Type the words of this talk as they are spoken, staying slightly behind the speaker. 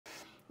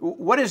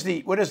what is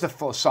the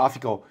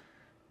philosophical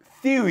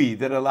theory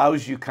that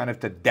allows you kind of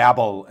to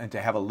dabble and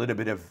to have a little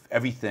bit of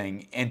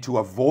everything and to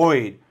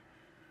avoid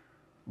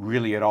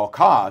really at all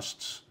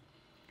costs,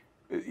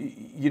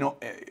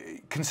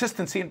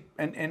 consistency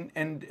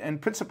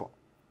and principle?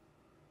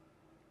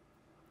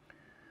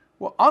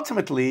 Well,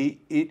 ultimately,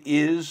 it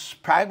is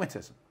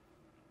pragmatism.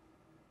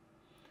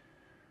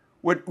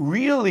 What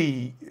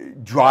really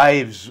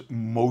drives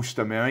most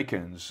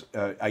Americans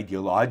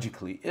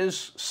ideologically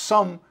is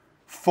some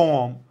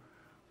form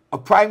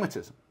of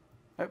pragmatism.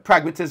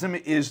 Pragmatism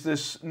is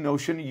this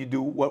notion you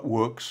do what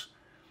works.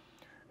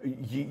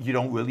 You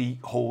don't really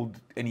hold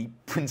any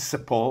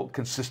principle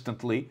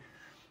consistently.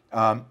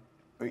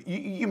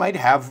 You might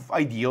have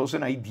ideals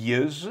and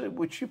ideas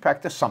which you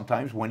practice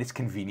sometimes when it's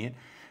convenient,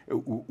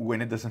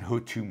 when it doesn't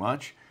hurt too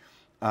much,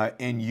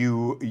 and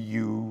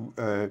you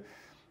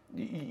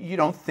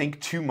don't think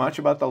too much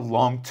about the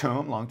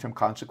long-term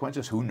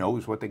consequences. Who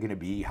knows what they're going to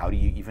be? How do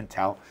you even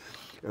tell?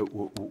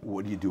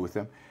 What do you do with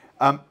them?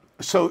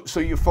 So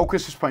your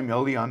focus is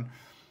primarily on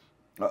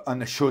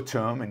the short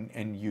term,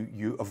 and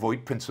you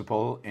avoid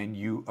principle and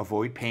you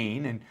avoid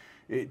pain, and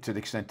to the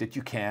extent that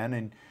you can,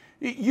 and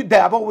you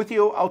dabble with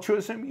your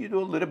altruism. You do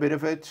a little bit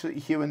of it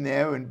here and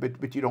there,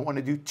 but you don't want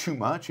to do too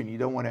much, and you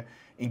don't want to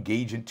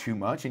engage in too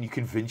much, and you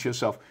convince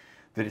yourself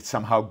that it's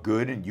somehow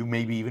good, and you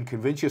maybe even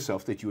convince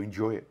yourself that you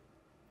enjoy it.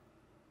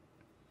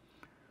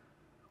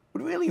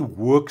 What really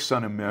works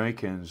on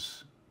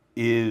Americans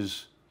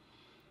is,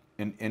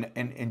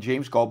 and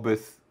James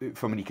Galbraith,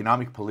 from an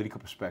economic political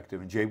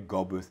perspective, and James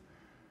Galbraith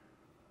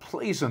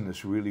plays on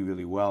this really,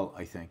 really well,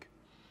 I think.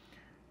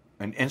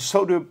 And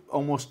so do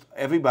almost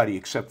everybody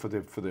except for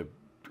the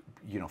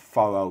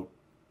far out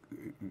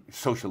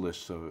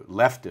socialists or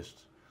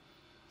leftists,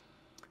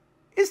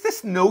 is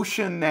this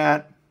notion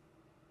that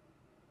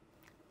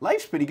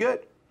life's pretty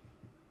good.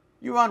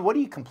 Yaron, what are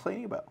you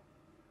complaining about?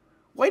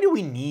 Why do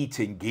we need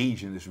to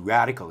engage in this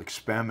radical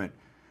experiment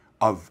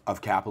of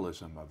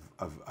capitalism,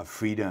 of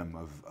freedom,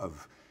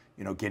 of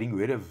getting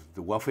rid of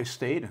the welfare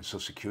state and Social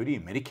Security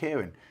and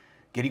Medicare and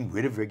getting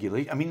rid of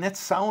regulation? I mean, that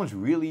sounds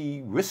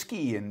really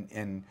risky,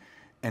 and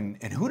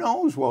who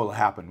knows what will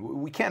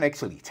happen? We can't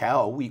actually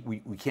tell.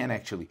 We can't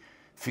actually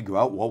figure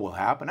out what will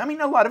happen. I mean,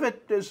 a lot of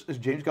it, as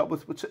James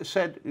Galbraith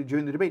said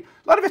during the debate,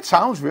 a lot of it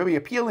sounds very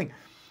appealing.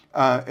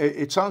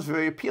 It sounds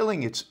very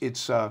appealing.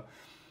 It's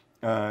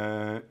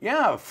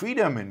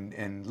freedom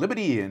and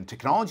liberty and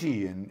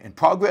technology and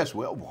progress.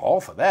 Well, we're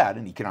all for that,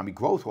 and economic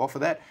growth, we're all for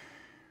that.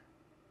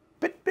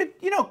 But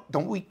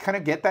don't we kind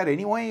of get that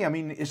anyway? I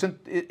mean,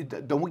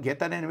 don't we get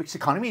that in a mixed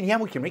economy? And yeah,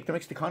 we can make the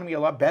mixed economy a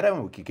lot better,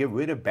 and we could get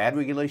rid of bad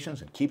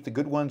regulations and keep the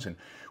good ones, and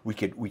we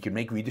could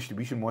make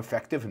redistribution more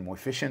effective and more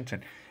efficient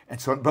and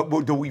so on.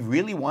 But do we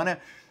really want to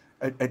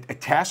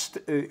test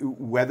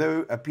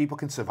whether people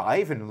can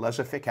survive in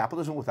laissez-faire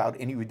capitalism without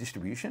any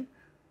redistribution?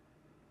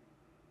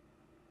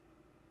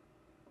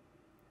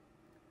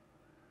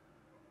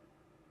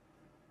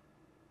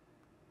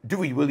 Do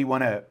we really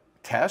want to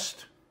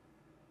test?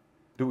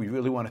 Do we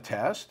really want to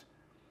test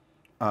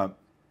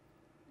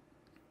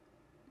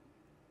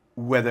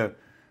whether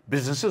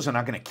businesses are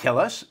not going to kill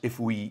us if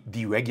we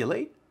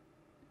deregulate?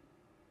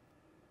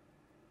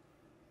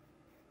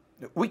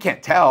 We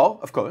can't tell,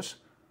 of course,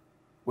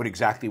 what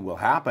exactly will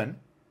happen,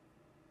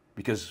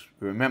 because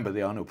remember,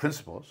 there are no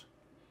principles.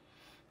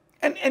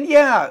 And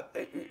yeah,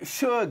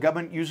 sure,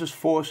 government uses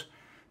force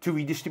to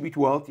redistribute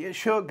wealth. Yeah,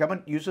 sure,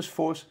 government uses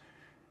force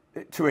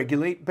to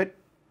regulate, but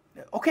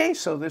okay,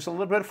 so there's a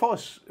little bit of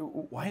force.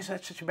 Why is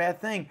that such a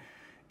bad thing?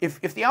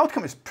 If the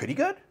outcome is pretty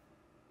good,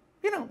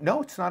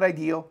 no, it's not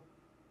ideal.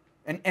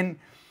 And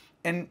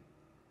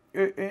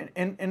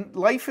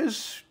life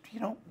is,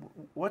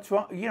 what's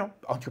wrong?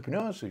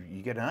 Entrepreneurs,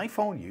 you get an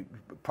iPhone,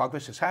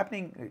 progress is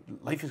happening,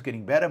 life is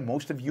getting better.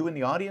 Most of you in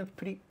the audience,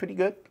 pretty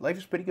good. Life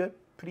is pretty good,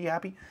 pretty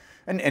happy.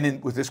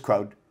 And with this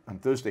crowd on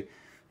Thursday,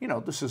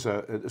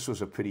 this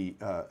was a pretty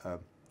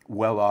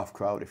well-off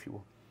crowd, if you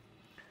will.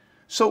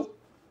 So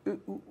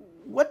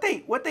what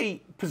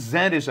they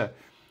present is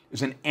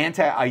an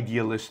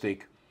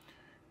anti-idealistic,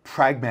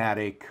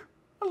 pragmatic,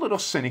 a little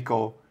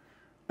cynical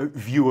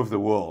view of the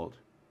world.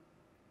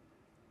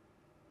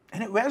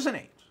 And it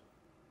resonates.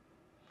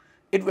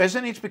 It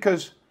resonates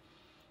because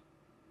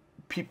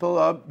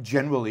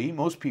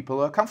most people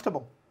are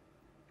comfortable.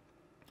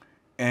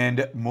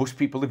 And most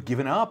people have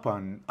given up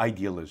on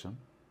idealism.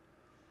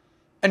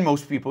 And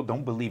most people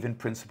don't believe in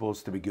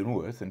principles to begin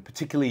with. And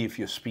particularly if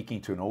you're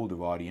speaking to an older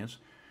audience,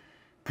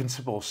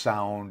 principles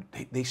sound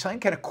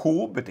kind of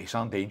cool, but they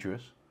sound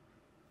dangerous.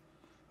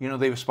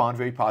 They respond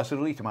very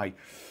positively to my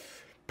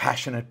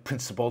passionate,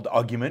 principled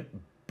argument,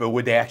 but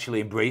would they actually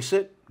embrace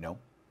it? No.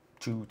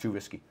 Too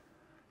risky,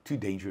 too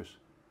dangerous,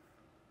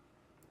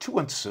 too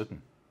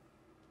uncertain.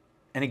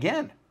 And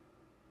again,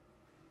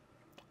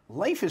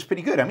 life is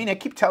pretty good. I mean, I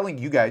keep telling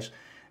you guys,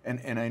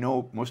 and I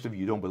know most of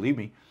you don't believe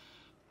me,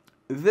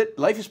 that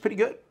life is pretty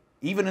good,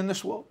 even in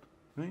this world.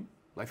 Right?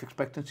 Life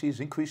expectancy is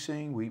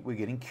increasing. We're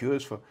getting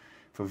cures for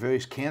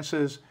various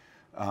cancers.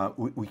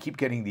 We keep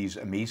getting these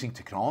amazing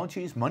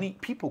technologies, money.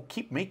 People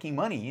keep making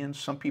money, and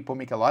some people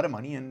make a lot of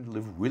money and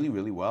live really,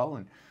 really well.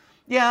 And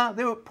yeah,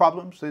 there are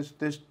problems.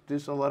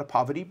 There's a lot of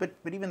poverty, but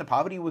even the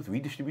poverty with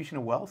redistribution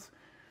of wealth,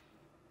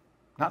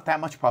 not that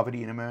much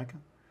poverty in America.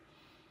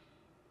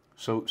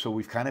 So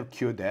we've kind of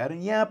cured that.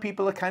 And yeah,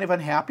 people are kind of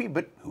unhappy,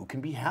 but who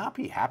can be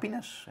happy?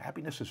 Happiness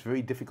is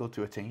very difficult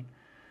to attain.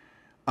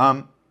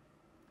 And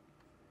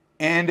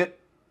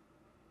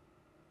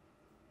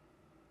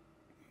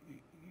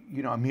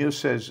you know, Amir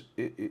says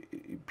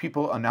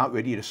people are not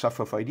ready to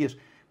suffer for ideas.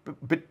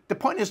 But the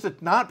point is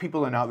that not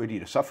people are not ready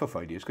to suffer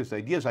for ideas, because the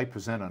ideas I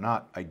present are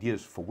not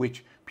ideas for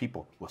which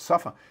people will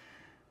suffer.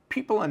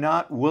 People are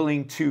not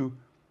willing to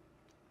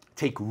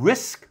take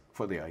risk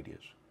for their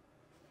ideas.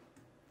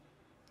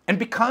 And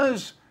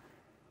because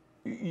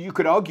you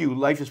could argue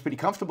life is pretty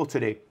comfortable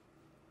today,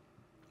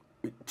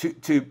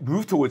 to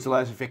move towards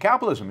laissez-faire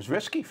capitalism is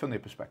risky from their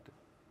perspective.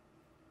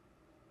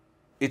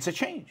 It's a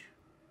change.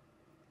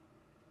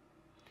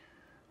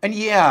 And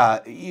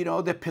yeah, you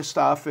know, they're pissed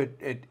off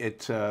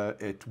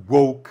at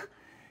woke,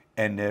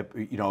 and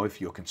you know, if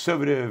you're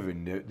conservative,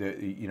 and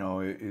you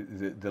know,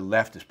 the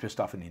left is pissed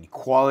off at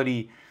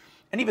inequality,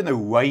 and even the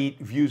right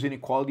views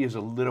inequality as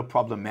a little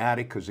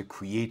problematic because it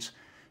creates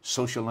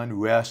social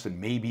unrest, and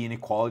maybe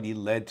inequality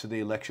led to the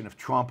election of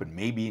Trump, and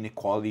maybe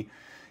inequality,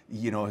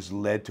 you know, has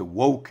led to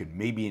woke, and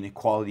maybe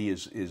inequality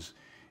is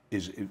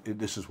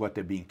this is what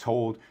they're being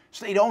told.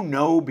 So they don't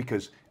know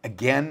because,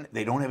 again,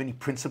 they don't have any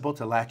principle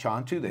to latch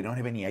onto. They don't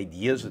have any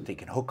ideas that they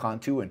can hook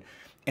onto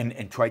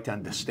and try to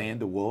understand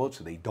the world,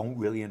 so they don't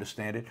really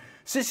understand it.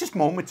 So it's just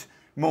moment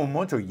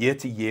or year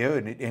to year,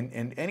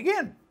 and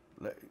again,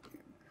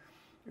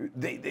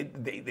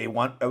 they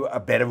want a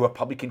better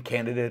Republican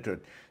candidate, or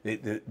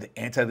the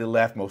anti the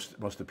left. Most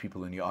of the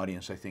people in the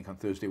audience, I think, on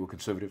Thursday were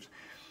conservatives.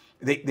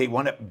 They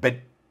want to, but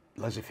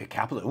laissez-faire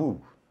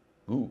capitalism.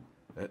 Ooh,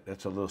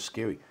 that's a little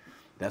scary.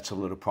 That's a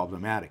little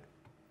problematic.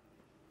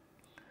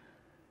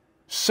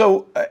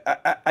 So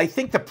I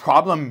think the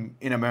problem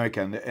in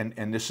America,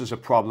 and this is a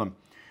problem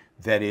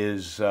that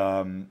is,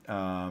 you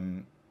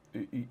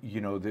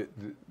know,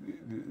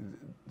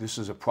 this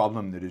is a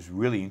problem that is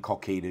really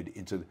inculcated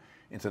into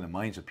the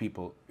minds of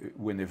people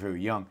when they're very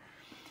young,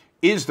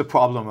 is the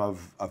problem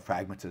of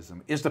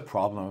pragmatism, is the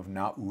problem of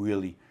not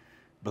really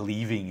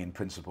believing in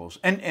principles.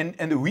 And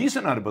the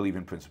reason not to believe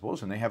in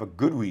principles, and they have a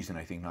good reason,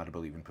 I think, not to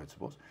believe in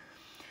principles,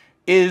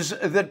 is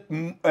that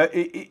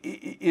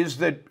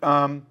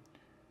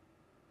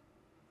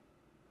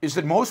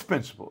most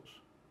principles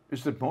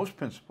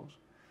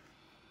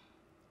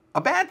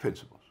are bad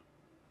principles.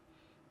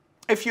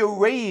 If you're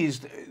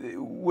raised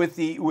with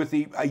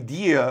the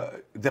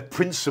idea, the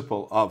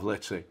principle of,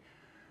 let's say,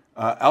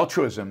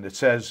 altruism that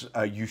says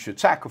you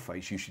should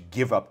sacrifice, you should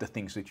give up the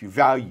things that you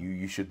value,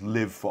 you should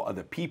live for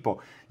other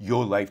people,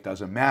 your life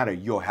doesn't matter,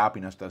 your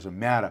happiness doesn't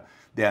matter,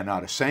 they're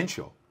not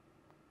essential.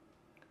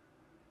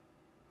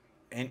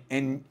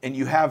 And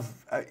you have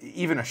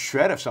even a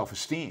shred of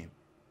self-esteem,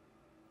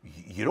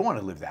 you don't want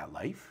to live that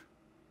life.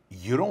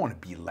 You don't want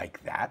to be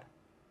like that.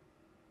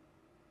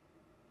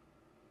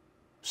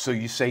 So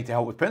you say, to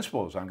hell with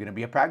principles, I'm going to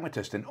be a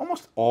pragmatist. And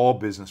almost all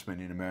businessmen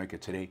in America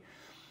today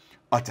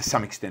are to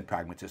some extent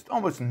pragmatists.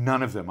 Almost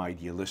none of them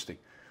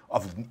idealistic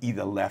of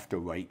either left or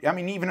right. I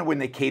mean, even when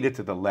they cater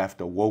to the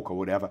left or woke or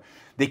whatever,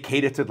 they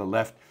cater to the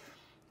left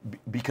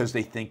because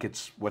they think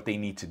it's what they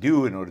need to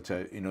do in order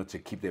to, to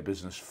keep their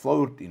business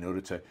afloat, in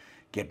order to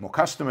get more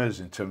customers,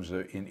 in terms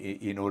of,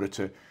 in order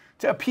to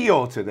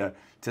appeal to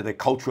the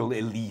cultural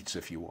elites,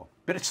 if you will.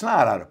 But it's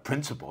not out of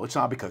principle. It's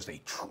not because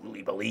they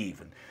truly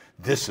believe and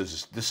this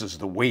is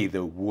the way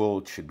the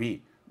world should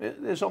be.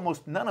 There's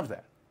almost none of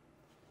that.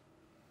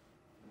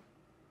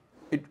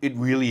 It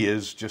really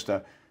is just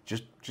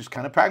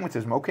kind of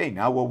pragmatism. Okay,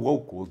 now we're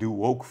woke. We'll do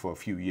woke for a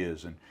few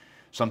years, and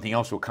something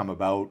else will come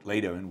about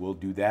later, and we'll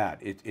do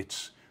that.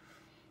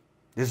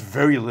 There's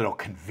very little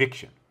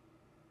conviction,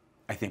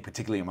 I think,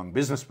 particularly among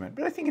businessmen,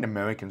 but I think in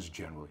Americans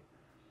generally.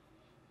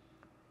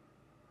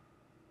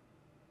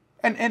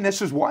 And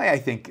this is why I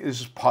think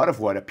this is part of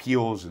what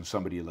appeals in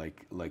somebody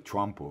like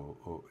Trump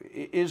or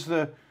is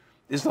the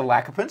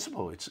lack of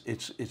principle. It's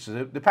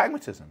the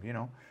pragmatism.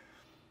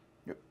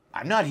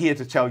 I'm not here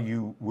to tell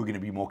you we're going to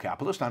be more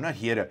capitalist. I'm not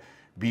here to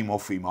be more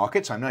free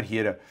markets. I'm not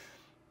here to,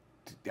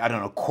 I don't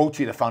know, quote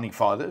you the founding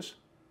fathers.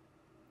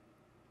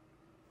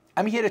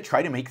 I'm here to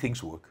try to make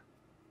things work.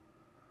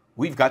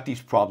 We've got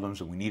these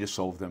problems and we need to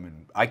solve them,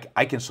 and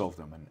I can solve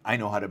them, and I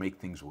know how to make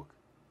things work.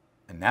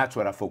 And that's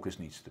what our focus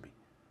needs to be.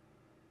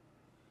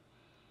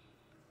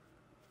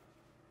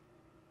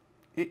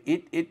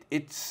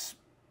 It's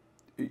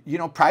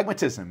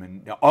pragmatism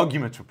and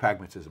arguments for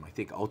pragmatism, I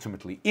think,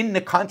 ultimately, in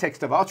the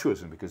context of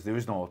altruism, because there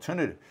is no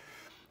alternative,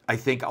 I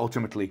think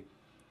ultimately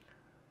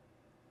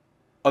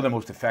are the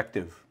most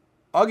effective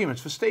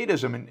arguments for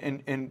statism.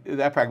 And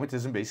that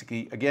pragmatism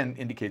basically, again,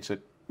 indicates that,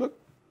 look,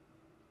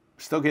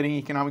 still getting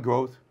economic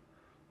growth,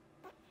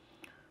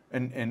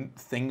 and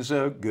things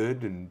are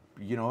good, and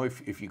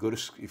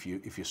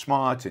if you're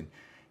smart and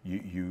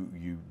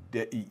you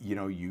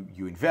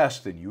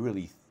invest, and you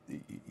really,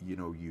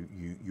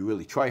 you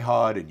really try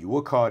hard and you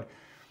work hard,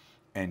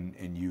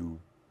 and you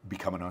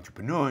become an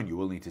entrepreneur and you're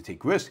willing to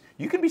take risks,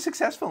 you can be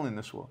successful in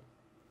this world.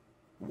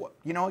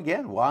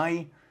 Again,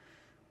 why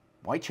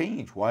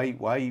change?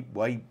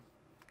 Why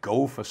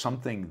go for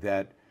something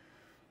that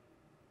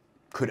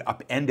could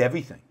upend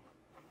everything?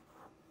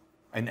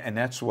 And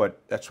that's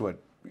what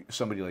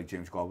somebody like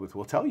James Galbraith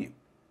will tell you.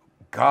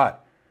 God,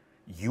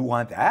 you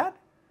want that?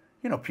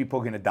 People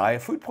are going to die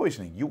of food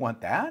poisoning. You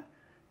want that?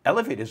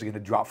 Elevators are going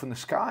to drop from the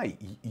sky.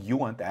 You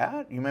want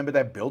that? You remember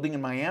that building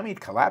in Miami? It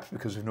collapsed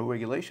because of no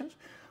regulations?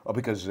 Or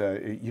because,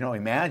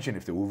 imagine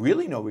if there were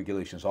really no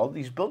regulations, all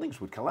these buildings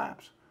would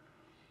collapse.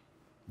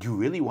 Do you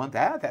really want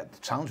that?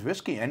 That sounds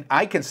risky. And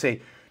I can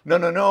say,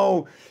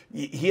 no,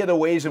 here are the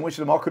ways in which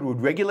the market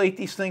would regulate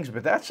these things,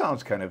 but that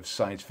sounds kind of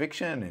science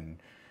fiction, and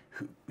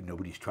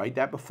nobody's tried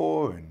that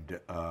before, and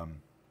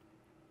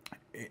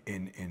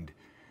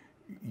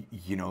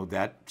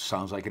that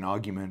sounds like an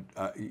argument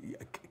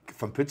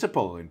from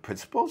principle, and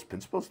principles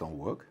don't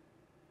work.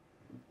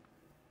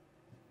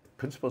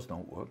 Principles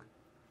don't work.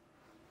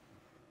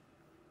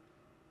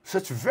 So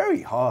it's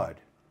very hard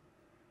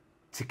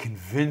to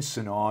convince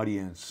an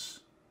audience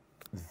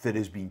that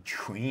has been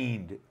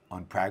trained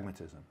on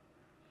pragmatism.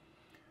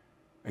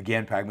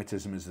 Again,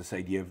 pragmatism is this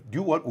idea of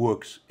do what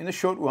works in the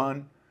short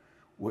run,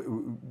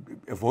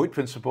 avoid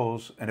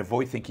principles, and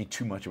avoid thinking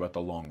too much about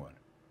the long run.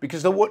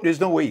 Because there's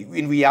no way,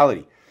 in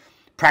reality,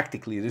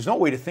 practically, there's no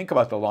way to think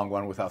about the long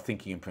run without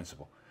thinking in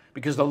principle.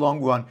 Because the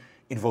long run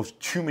involves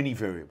too many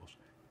variables,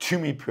 too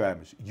many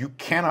parameters. You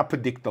cannot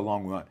predict the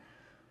long run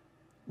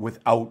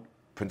without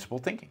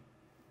principled thinking.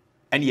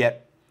 And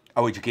yet,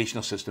 our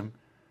educational system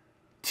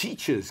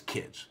teaches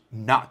kids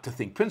not to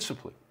think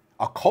principally.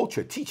 Our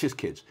culture teaches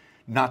kids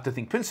not to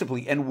think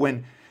principally. And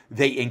when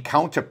they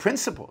encounter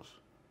principles,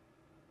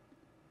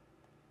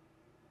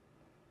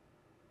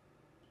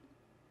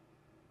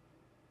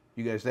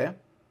 you guys there?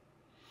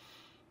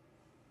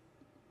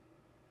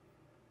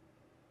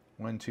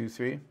 1, 2,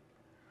 3.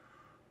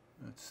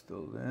 That's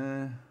still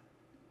there.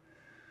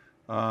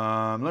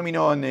 Let me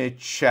know in the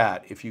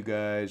chat if you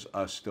guys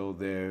are still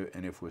there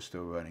and if we're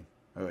still running.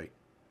 All right.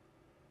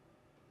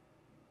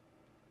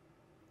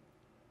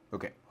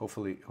 Okay,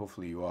 hopefully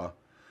you are.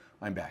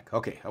 I'm back.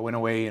 Okay, I went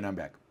away and I'm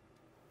back.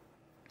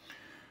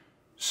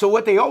 So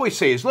what they always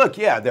say is, look,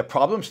 yeah, there are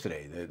problems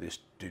today. There's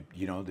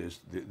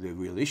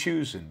real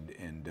issues,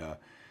 and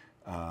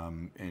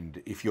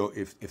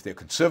if they're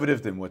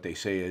conservative, then what they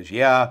say is,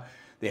 yeah,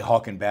 they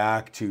harken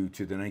back to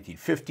the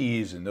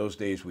 1950s. In those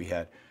days, we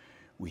had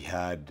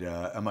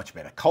a much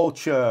better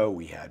culture.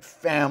 We had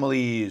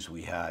families.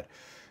 We had,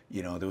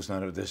 there was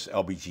none of this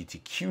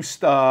LGBTQ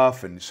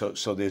stuff, and so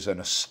there's a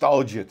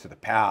nostalgia to the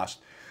past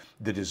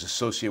that is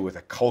associated with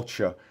a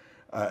culture,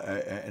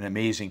 an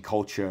amazing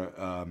culture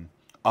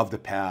of the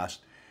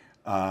past.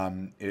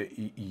 And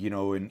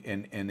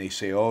they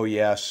say, oh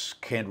yes,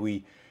 can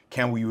we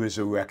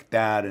resurrect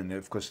that? And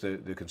of course,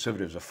 the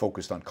conservatives are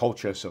focused on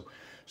culture, so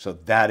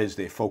that is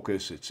their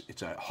focus.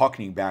 It's a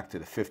harkening back to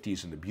the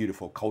 50s and the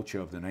beautiful culture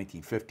of the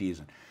 1950s,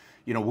 and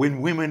when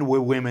women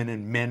were women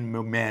and men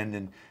were men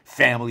and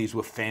families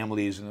were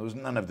families, and there was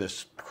none of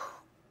this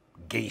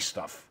gay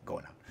stuff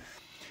going on.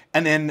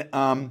 And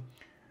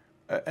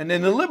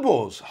then the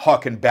liberals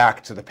harken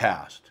back to the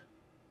past,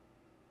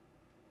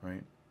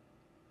 right?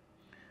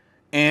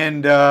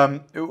 And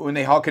when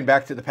they harken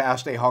back to the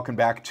past, they harken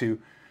back to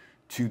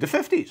the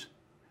 50s,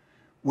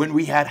 when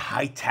we had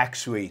high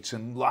tax rates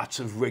and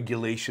lots of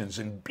regulations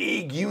and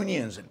big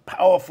unions and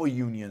powerful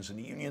unions, and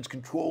the unions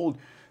controlled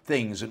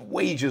things and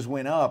wages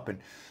went up, and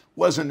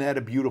wasn't that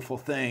a beautiful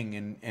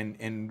thing? And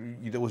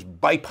there was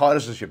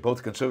bipartisanship,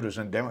 both conservatives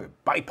and Democrats,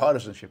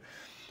 bipartisanship.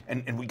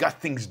 And we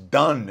got things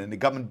done, and the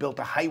government built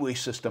a highway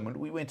system, and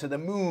we went to the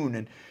moon,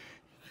 and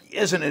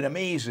isn't it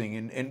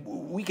amazing? And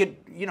we could,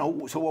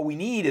 so what we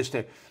need is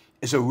to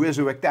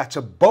resurrect that.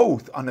 So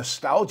both are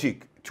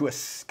nostalgic to a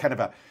kind of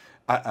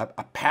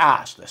a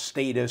past, a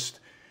statist,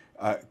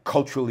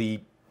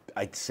 culturally,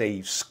 I'd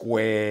say,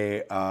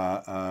 square,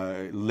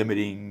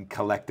 limiting,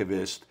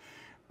 collectivist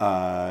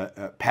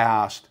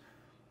past.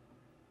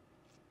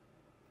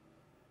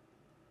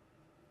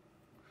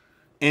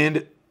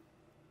 And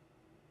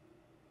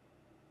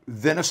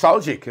the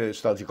nostalgic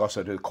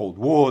also to the Cold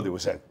War. There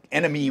was an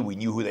enemy. We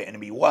knew who the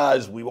enemy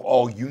was. We were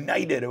all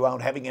united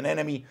around having an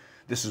enemy.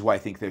 This is why I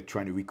think they're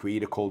trying to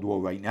recreate a Cold War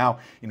right now,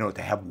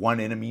 to have one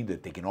enemy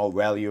that they can all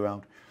rally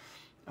around.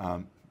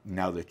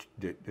 Now they're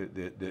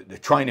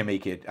trying to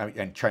make it,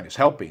 and China's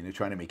helping, they're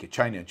trying to make it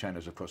China, and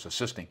China's, of course,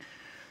 assisting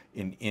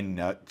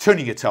in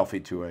turning itself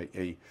into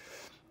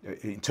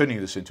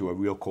turning this into a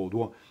real Cold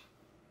War.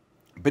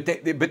 But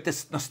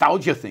this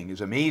nostalgia thing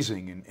is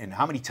amazing, and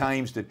how many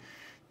times did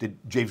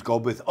James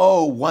Galbraith,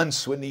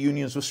 once when the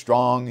unions were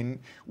strong, and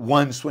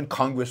once when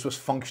Congress was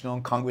functional,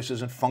 and Congress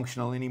isn't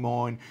functional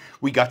anymore, and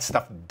we got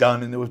stuff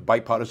done, and there was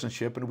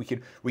bipartisanship, and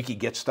we could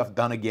get stuff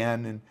done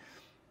again. And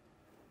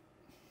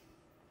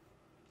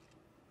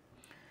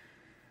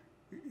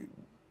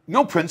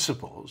no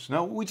principles.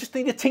 No, we just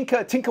need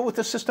to tinker with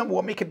the system.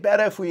 We'll make it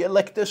better if we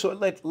elect this or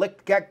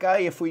elect that guy.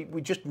 If we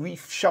just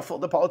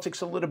reshuffle the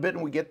politics a little bit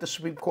and we get the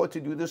Supreme Court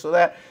to do this or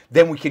that,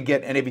 then we can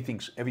get, and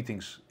everything's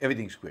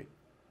great.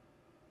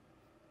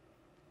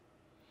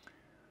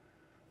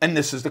 And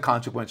this is the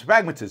consequence of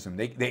pragmatism.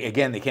 They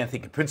can't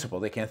think in principle.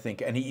 They can't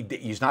think, and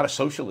he's not a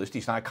socialist.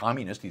 He's not a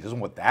communist. He doesn't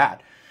want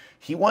that.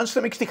 He wants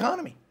the mixed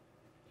economy.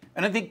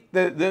 And I think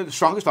the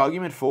strongest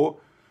argument for,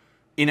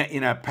 in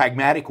a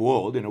pragmatic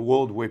world, in a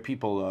world where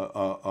people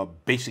are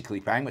basically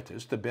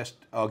pragmatists, the best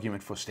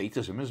argument for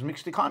statism is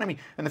mixed economy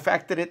and the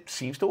fact that it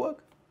seems to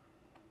work.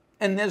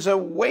 And there's a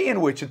way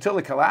in which, until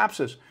it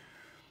collapses,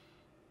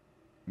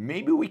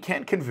 maybe we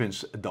can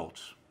convince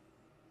adults.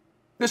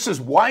 This is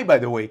why, by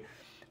the way,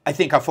 I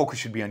think our focus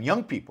should be on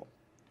young people.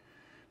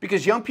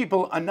 Because young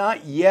people are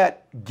not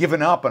yet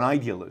given up on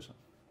idealism.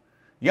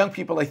 Young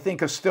people, I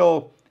think, are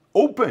still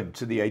open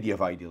to the idea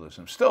of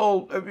idealism,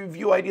 still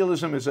view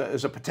idealism as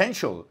a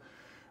potential.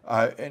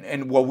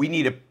 And what we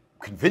need to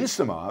convince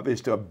them of is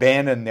to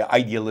abandon the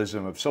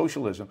idealism of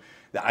socialism,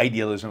 the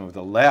idealism of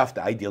the left,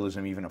 the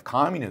idealism even of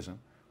communism,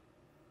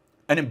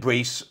 and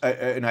embrace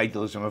an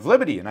idealism of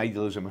liberty, an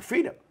idealism of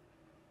freedom.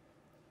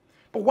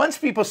 But once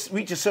people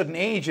reach a certain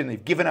age and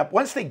they've given up,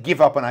 once they give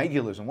up on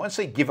idealism, once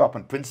they give up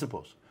on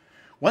principles,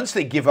 once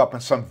they give up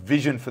on some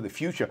vision for the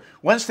future,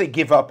 once they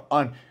give up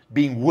on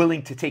being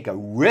willing to take a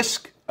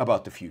risk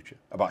about the future,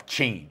 about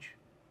change,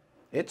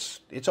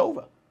 it's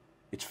over.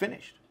 It's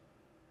finished.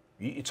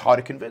 It's hard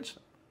to convince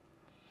them.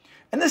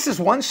 And this is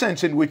one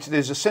sense in which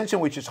there's a sense in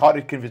which it's harder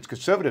to convince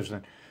conservatives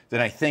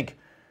than I think,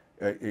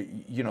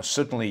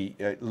 certainly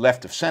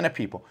left of center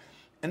people.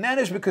 And that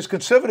is because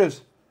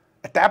conservatives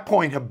at that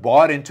point have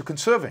bought into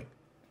conserving.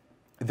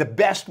 The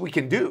best we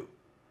can do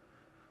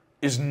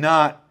is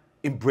not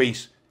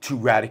embrace too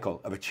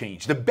radical of a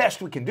change. The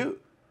best we can do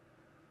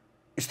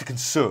is to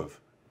conserve,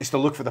 is to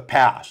look for the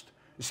past,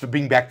 is to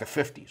bring back the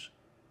 50s.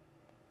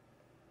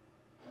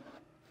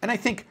 And I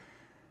think,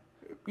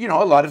 a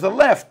lot of the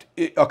left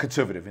are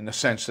conservative in the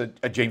sense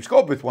that James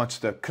Galbraith wants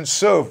to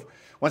conserve,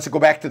 wants to go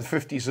back to the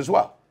 50s as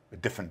well, a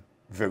different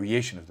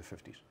variation of the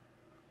 50s.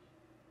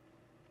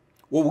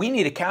 What we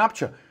need to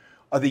capture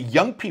are the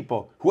young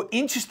people who are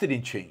interested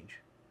in change,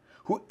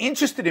 who are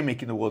interested in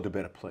making the world a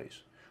better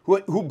place,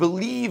 who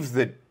believe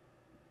that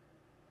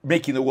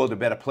making the world a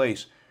better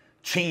place,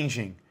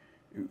 changing,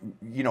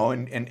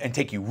 and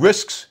taking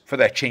risks for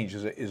that change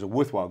is a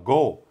worthwhile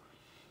goal,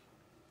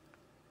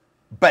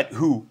 but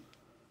who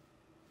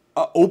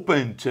are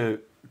open to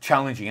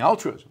challenging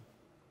altruism.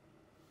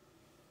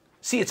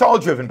 See, it's all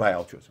driven by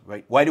altruism,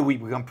 right? Why do we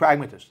become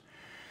pragmatists?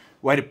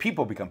 Why do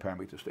people become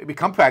pragmatists? They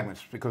become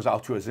pragmatists because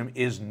altruism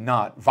is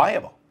not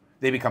viable.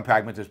 They become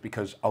pragmatists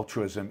because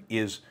altruism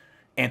is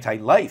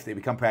anti-life. They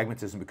become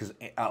pragmatism because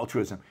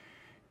altruism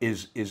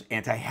is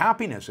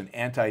anti-happiness and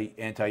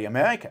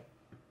anti-American.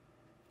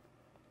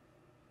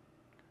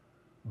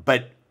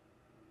 But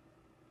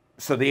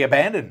so they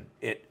abandon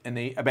it and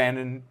they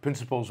abandon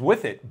principles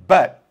with it,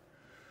 but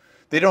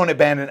they don't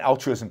abandon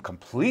altruism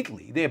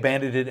completely. They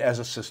abandon it as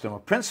a system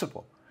of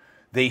principle.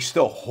 They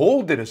still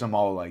hold it as a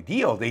moral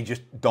ideal. They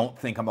just don't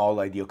think a moral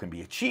ideal can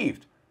be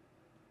achieved.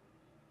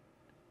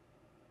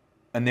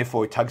 And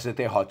therefore it tugs at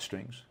their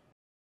heartstrings.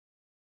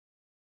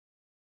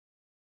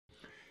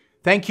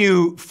 Thank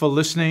you for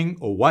listening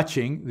or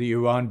watching the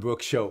Yaron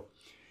Brook Show.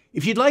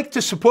 If you'd like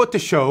to support the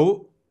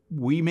show,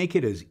 we make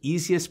it as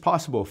easy as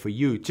possible for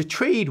you to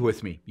trade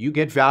with me. You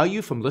get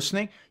value from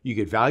listening. You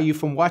get value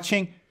from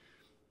watching.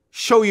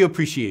 Show your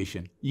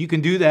appreciation. You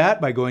can do that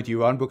by going to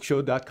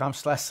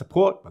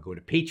yaronbrookshow.com/support, by going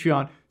to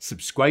Patreon,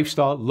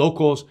 Subscribestar,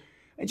 Locals,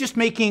 and just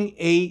making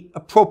a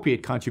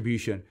appropriate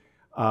contribution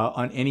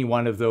on any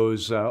one of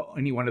those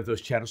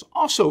channels.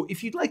 Also,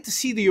 if you'd like to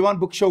see the Yaron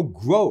Brook Show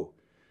grow,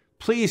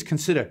 please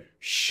consider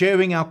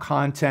sharing our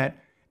content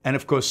and,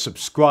 of course,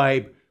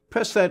 subscribe.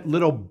 Press that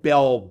little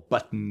bell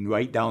button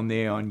right down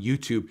there on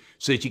YouTube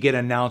so that you get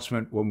an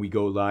announcement when we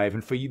go live.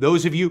 And for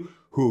those of you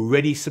who are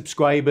already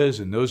subscribers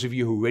and those of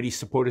you who are already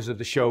supporters of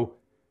the show,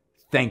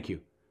 thank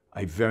you.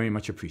 I very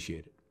much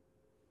appreciate it.